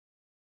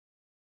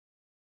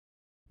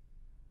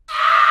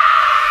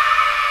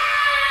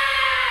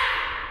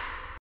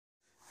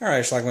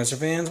Alright, Schlockmeister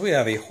fans, we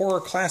have a horror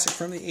classic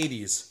from the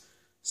 80s.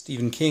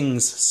 Stephen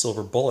King's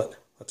Silver Bullet.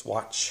 Let's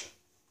watch.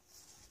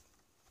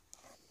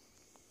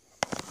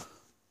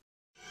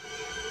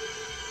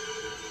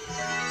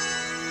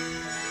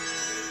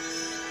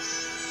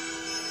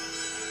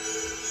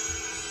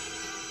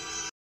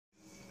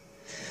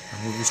 The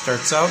movie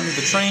starts out near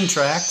the train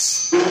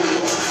tracks.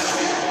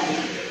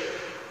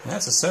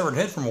 That's a severed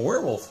head from a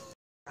werewolf.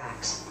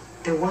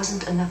 There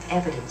wasn't enough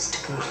evidence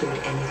to conclude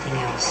anything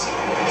else.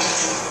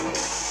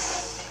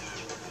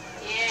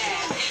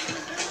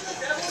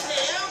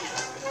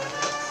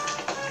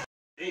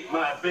 Ain't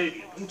my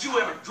baby. Don't you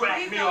ever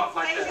drag me off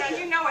like that.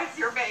 You know it's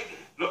your baby.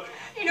 Look,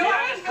 you know we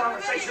had this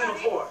conversation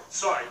before.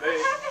 Sorry, baby. I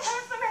have to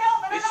have some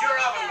help. It's your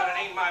oven, but it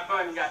ain't my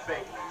bun. Got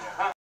bacon in there,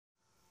 huh?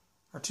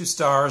 Our two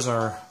stars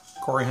are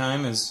Corey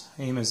Haim. His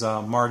name is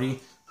Marty.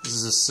 This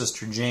is his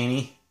sister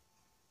Janie.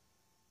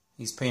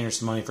 He's paying her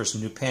some money for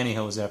some new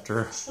pantyhose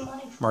after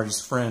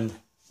Marty's friend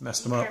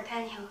messed him up.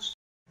 Pantyhose.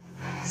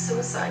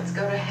 Suicides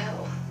go to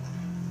hell,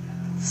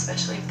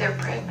 especially if they're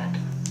pregnant.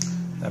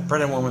 That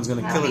pregnant woman's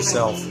going to kill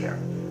herself.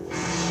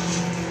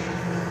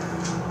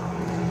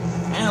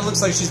 And it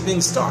looks like she's being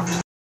stalked.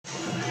 And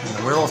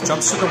the werewolf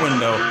jumps through the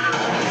window.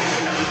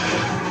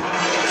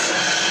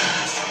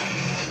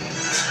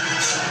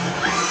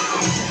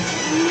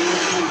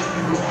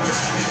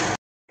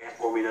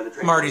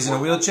 Marty's in a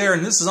wheelchair,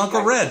 and this is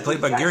Uncle Red,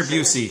 played by Gary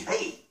Busey.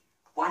 Hey,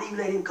 why do you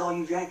let him call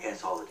you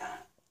jackass all the time?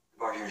 The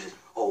bartender says,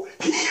 oh,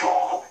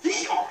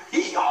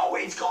 he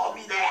always called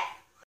me that.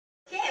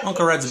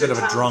 Uncle Red's a bit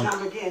of a drunk.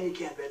 Again, you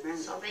can't bet, man.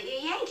 So that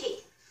you're Yankee.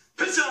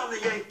 Piss on the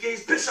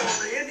Yankees, piss on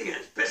the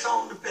Indians, piss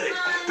on the Phillies,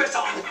 piss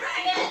on the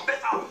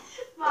piss on.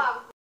 Mom.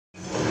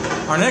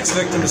 Our next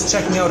victim is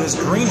checking out his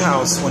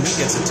greenhouse when he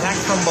gets attacked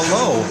from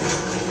below.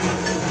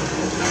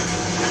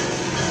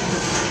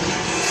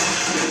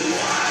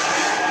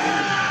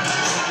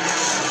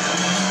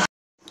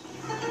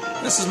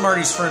 This is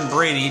Marty's friend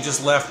Brady. He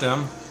just left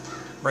him.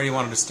 Brady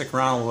wanted to stick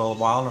around a little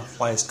while and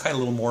fly his kite a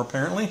little more,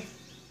 apparently.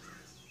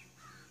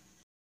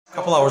 A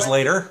couple hours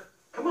later.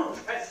 Come on.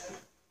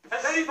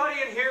 Has anybody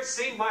in here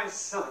seen my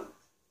son,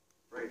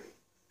 Brady?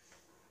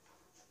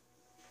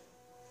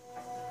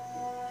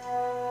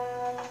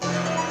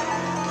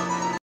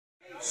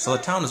 So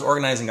the town is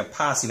organizing a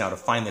posse now to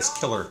find this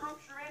killer.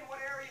 Groups are in what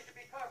areas to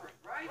be covered,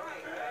 right?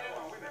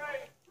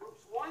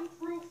 Groups 1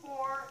 through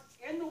 4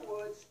 in the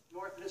woods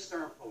north of the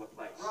Sternpool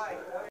place. Right.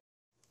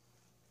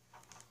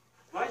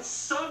 My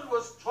son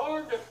was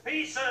torn to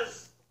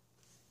pieces.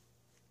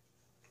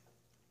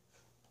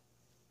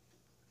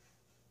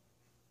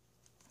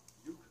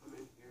 You come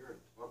in here and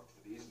talk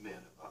to these men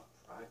about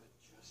private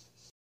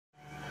justice.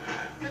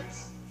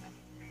 It's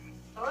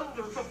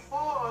under the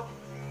fog.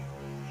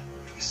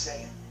 What are you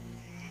saying?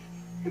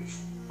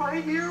 It's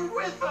right here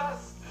with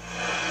us.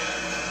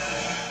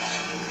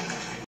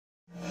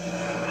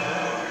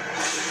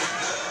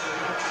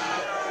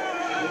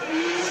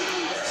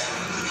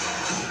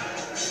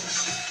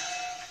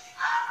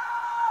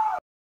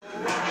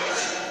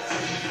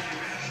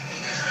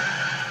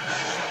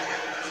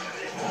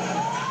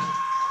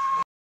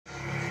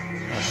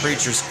 The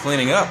preacher's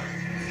cleaning up,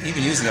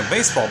 even using a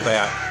baseball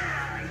bat.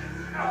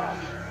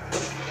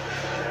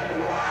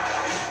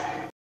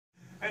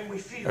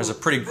 There's a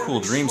pretty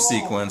cool dream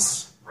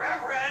sequence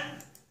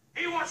Reverend,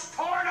 he was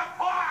torn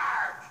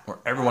apart. where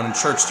everyone in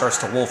church starts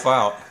to wolf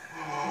out.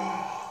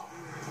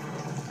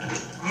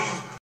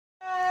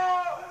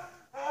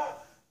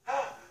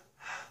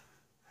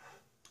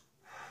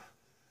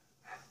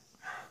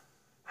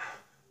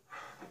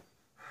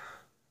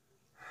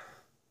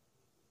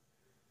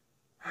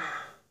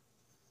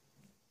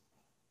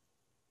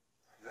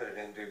 Let it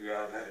in, baby.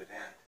 I'll let it in.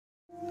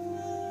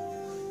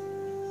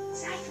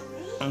 Is that for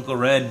me? Uncle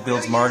Red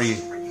builds Marty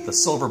the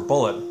Silver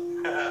Bullet,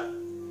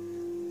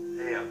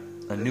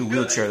 Damn. a new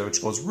wheelchair which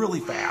goes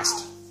really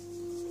fast.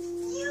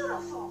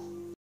 Beautiful.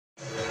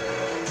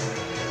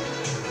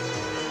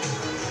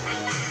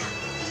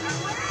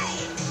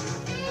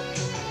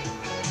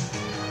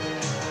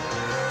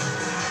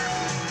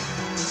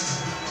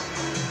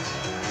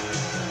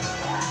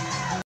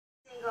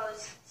 It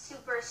goes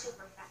super,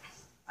 super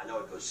fast. I know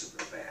it goes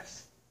super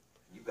fast.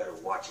 You better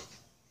watch it.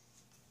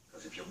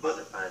 Because if your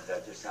mother finds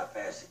out just how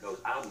fast it goes,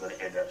 I'm going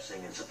to end up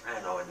singing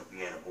soprano in the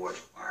Vienna Boys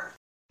choir.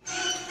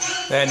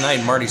 That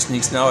night, Marty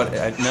sneaks out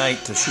at night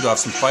to shoot off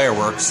some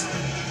fireworks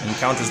and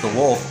encounters the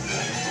wolf,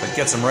 but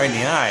gets him right in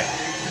the eye.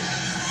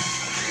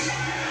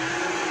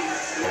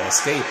 And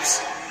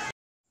escapes.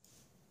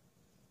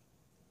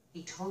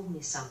 He told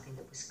me something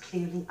that was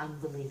clearly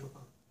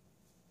unbelievable.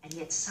 And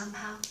yet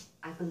somehow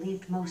I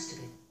believed most of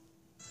it.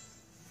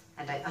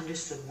 And I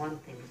understood one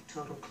thing with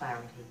total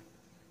clarity.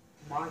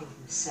 Marty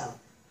himself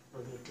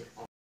believed it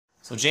all.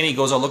 So Janie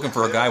goes out looking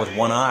for a guy with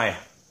one eye.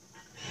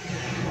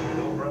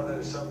 Little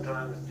brothers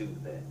sometimes do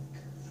that.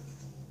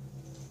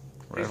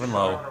 Reverend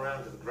Lowe. Run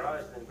around to the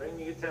garage and then bring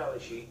me a tally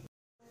sheet.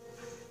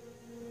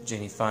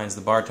 Janie finds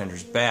the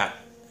bartender's bat.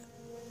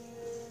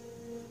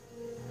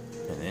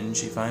 And then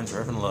she finds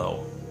Reverend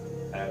Lowe.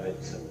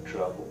 Having some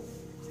trouble.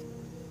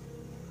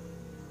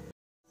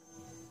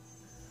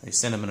 They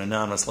send him an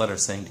anonymous letter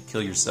saying to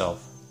kill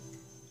yourself.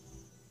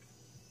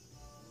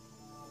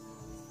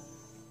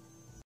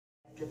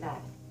 After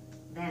that,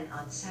 then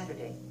on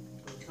Saturday,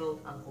 we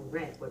told Uncle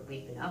Red what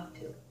we'd been up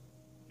to.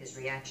 His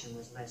reaction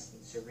was less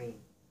than serene.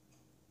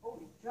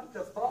 Holy jumped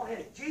up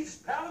bald-headed Jesus,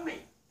 pal of me.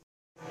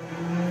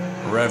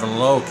 Reverend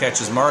Lowe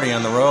catches Marty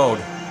on the road.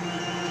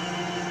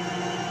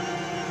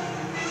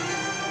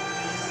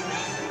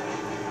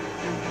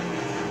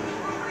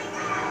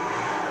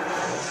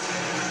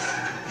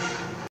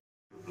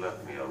 You've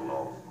left me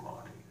alone,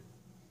 Marty.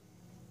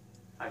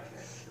 I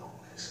can't kill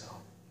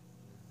myself.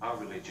 Our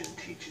religion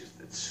teaches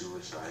that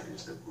suicide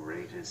is the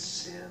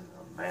greatest sin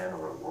a man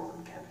or a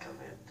woman can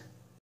commit.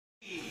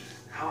 See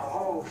how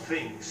all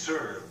things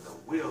serve the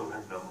will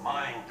and the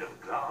mind of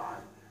God.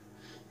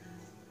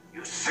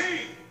 You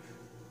see,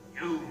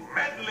 you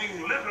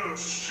meddling little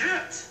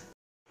shit!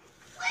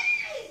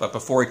 But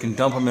before he can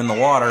dump him in the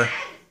water,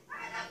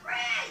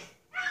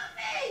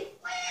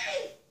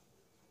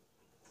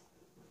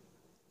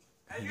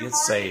 he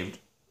gets saved.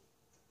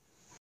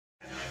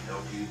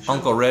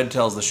 Uncle Red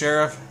tells the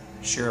sheriff.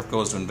 The sheriff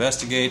goes to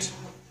investigate.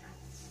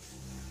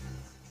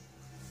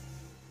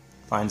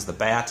 Finds the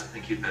bat. I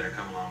think you'd better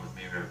come along with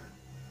me, Reverend.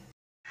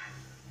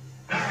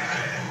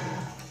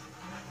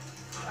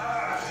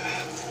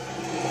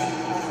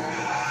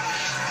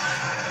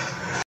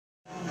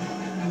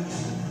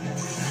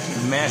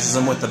 Mashes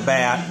him with the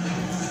bat,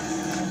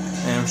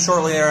 and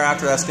shortly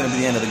thereafter, that's going to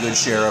be the end of the good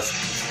sheriff.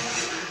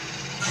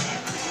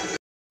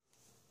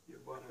 You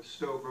want a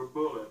silver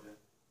bullet?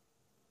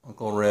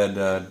 Uncle Red,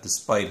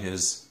 despite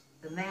his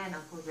The man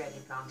Uncle Red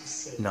had gone to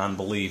see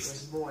non-belief,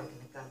 was more than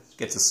a gun.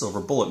 gets a silver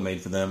bullet made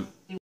for them.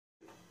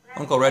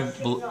 Uncle Red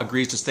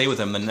agrees to stay with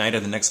him the night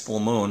of the next full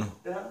moon.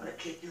 Then I'm gonna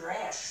kick your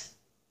ass.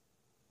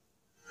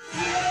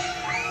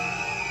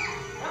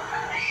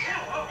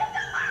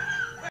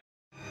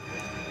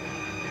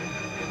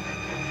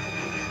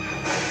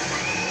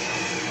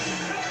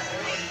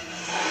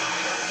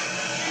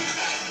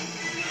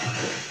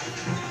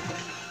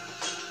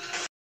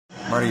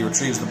 Marty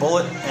retrieves the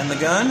bullet and the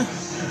gun.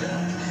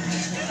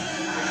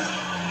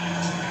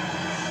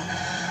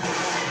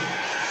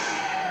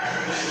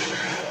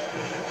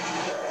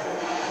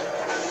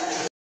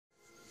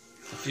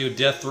 A few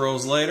death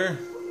throes later.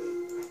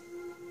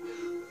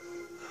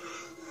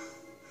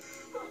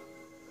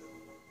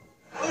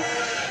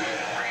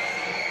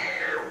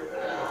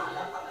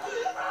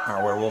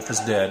 Our werewolf is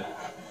dead,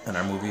 and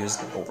our movie is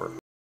over.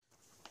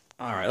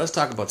 Alright, let's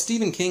talk about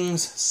Stephen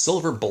King's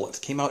Silver Bullet.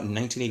 It came out in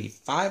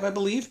 1985, I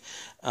believe.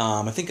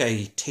 I think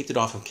I taped it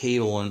off of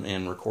cable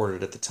and recorded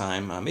it at the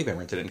time. Maybe I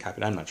rented it and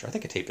copied it, I'm not sure. I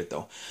think I taped it,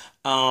 though.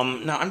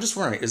 Now, I'm just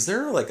wondering, is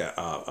there like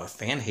a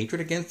fan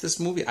hatred against this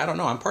movie? I don't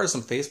know. I'm part of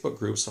some Facebook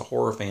groups,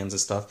 horror fans and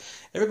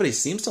stuff. Everybody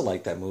seems to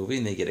like that movie,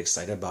 and they get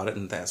excited about it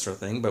and that sort of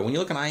thing. But when you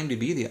look on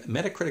IMDb, the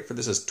Metacritic for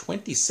this is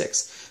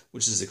 26,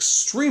 which is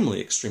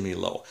extremely, extremely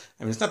low.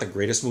 I mean, it's not the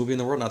greatest movie in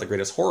the world, not the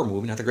greatest horror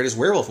movie, not the greatest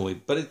werewolf movie,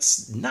 but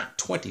it's not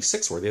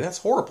 26 worthy. That's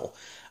horrible.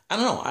 I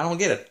don't know. I don't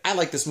get it. I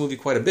like this movie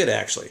quite a bit,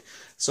 actually.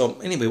 So,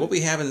 anyway, what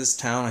we have in this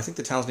town, I think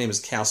the town's name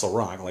is Castle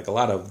Rock, like a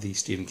lot of the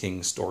Stephen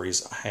King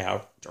stories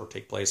have or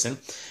take place in.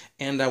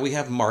 And we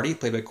have Marty,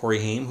 played by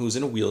Corey Haim, who's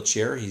in a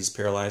wheelchair. He's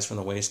paralyzed from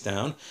the waist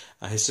down.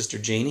 His sister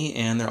Janie,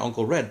 and their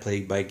Uncle Red,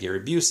 played by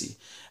Gary Busey.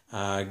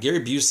 Gary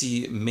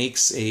Busey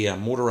makes a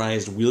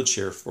motorized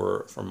wheelchair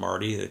for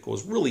Marty that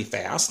goes really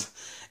fast.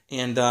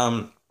 And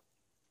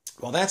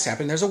while that's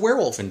happening, there's a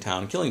werewolf in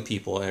town killing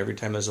people every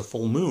time there's a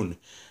full moon.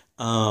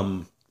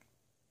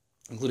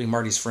 Including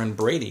Marty's friend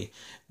Brady.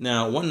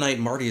 Now, one night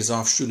Marty is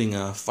off shooting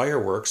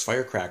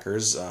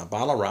firecrackers,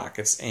 bottle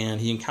rockets,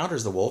 and he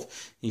encounters the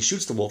wolf. He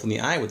shoots the wolf in the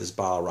eye with his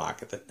bottle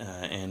rocket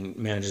and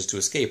manages to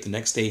escape. The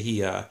next day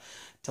he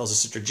tells his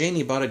sister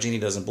Janie about it. Janie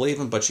doesn't believe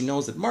him, but she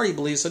knows that Marty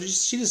believes, so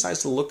she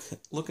decides to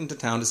look into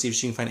town to see if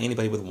she can find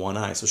anybody with one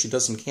eye. So she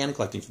does some can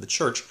collecting for the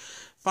church,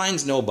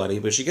 finds nobody,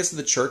 but she gets to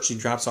the church, she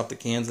drops off the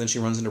cans, then she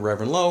runs into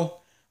Reverend Lowe,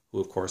 who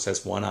of course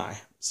has one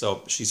eye.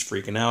 So she's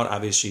freaking out.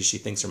 Obviously, she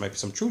thinks there might be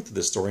some truth to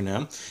this story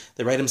now.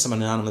 They write him some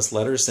anonymous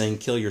letters saying,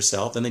 kill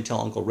yourself. Then they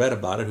tell Uncle Red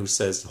about it, who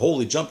says,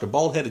 holy jumped a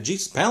bald-headed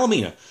Jesus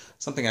Palomina.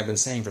 Something I've been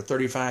saying for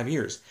 35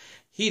 years.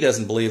 He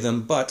doesn't believe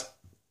them, but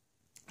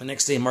the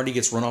next day Marty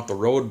gets run off the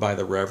road by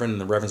the Reverend,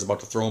 and the Reverend's about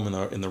to throw him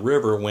in the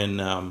river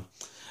when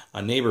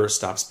a neighbor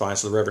stops by,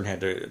 so the Reverend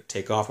had to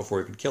take off before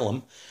he could kill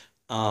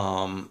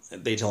him.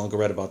 They tell Uncle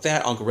Red about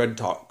that. Uncle Red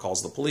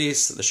calls the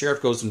police. The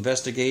sheriff goes to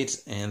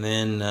investigate, and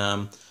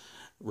then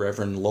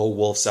Reverend Lowe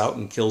wolfs out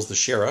and kills the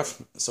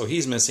sheriff. So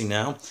he's missing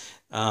now.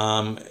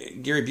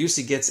 Gary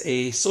Busey gets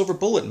a silver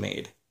bullet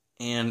made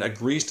and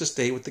agrees to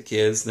stay with the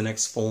kids the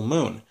next full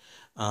moon.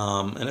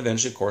 And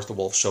eventually, of course, the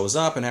wolf shows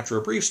up, and after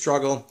a brief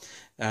struggle,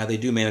 they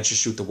do manage to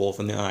shoot the wolf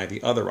in the eye,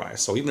 the other eye.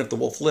 So even if the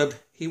wolf lived,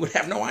 he would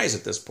have no eyes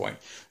at this point.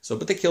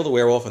 But they kill the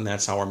werewolf, and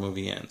that's how our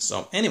movie ends.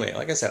 So anyway,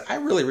 like I said, I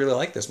really, really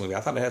like this movie. I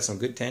thought it had some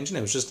good tension.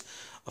 It was just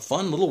a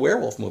fun little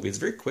werewolf movie. It's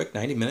very quick,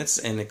 90 minutes,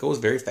 and it goes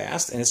very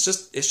fast, and it's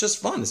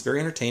just fun. It's very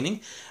entertaining.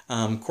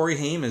 Corey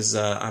Haim is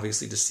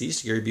obviously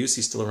deceased. Gary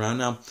Busey's still around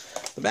now.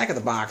 The back of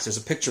the box, there's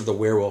a picture of the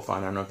werewolf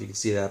on. I don't know if you can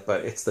see that,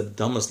 but it's the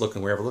dumbest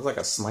looking werewolf. It looked like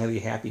a smiley,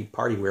 happy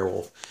party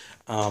werewolf.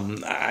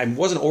 I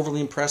wasn't overly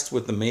impressed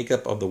with the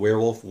makeup of the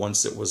werewolf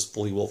once it was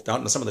fully wolfed out.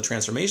 And some of the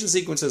transformation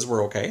sequences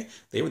were okay.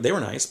 They were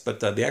nice, but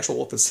the actual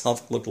wolf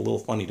itself looked a little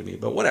funny to me.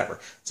 But whatever.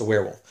 It's a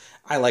werewolf.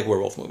 I like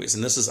werewolf movies,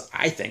 and this is,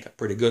 I think, a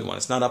pretty good one.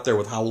 It's not up there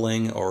with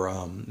Howling or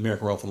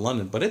American Werewolf in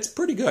London, but it's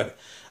pretty good.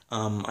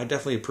 I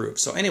definitely approve.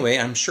 So anyway,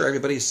 I'm sure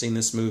everybody's seen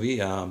this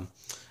movie, and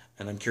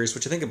I'm curious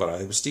what you think about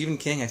it. It was Stephen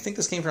King. I think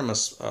this came from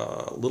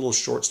a little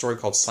short story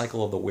called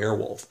Cycle of the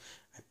Werewolf,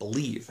 I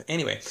believe.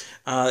 Anyway,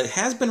 it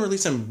has been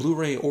released on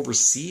Blu-ray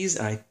overseas,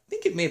 and I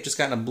think it may have just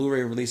gotten a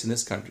Blu-ray release in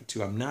this country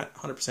too. I'm not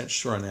 100%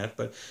 sure on that,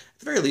 but at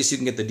the very least you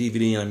can get the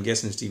DVD, and I'm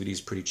guessing this DVD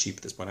is pretty cheap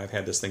at this point. I've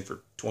had this thing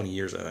for 20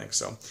 years, I think.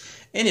 So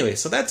anyway,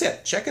 so that's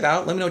it. Check it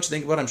out. Let me know what you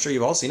think about it. I'm sure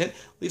you've all seen it.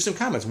 Leave some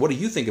comments. What do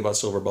you think about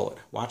Silver Bullet?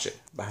 Watch it.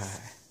 Bye.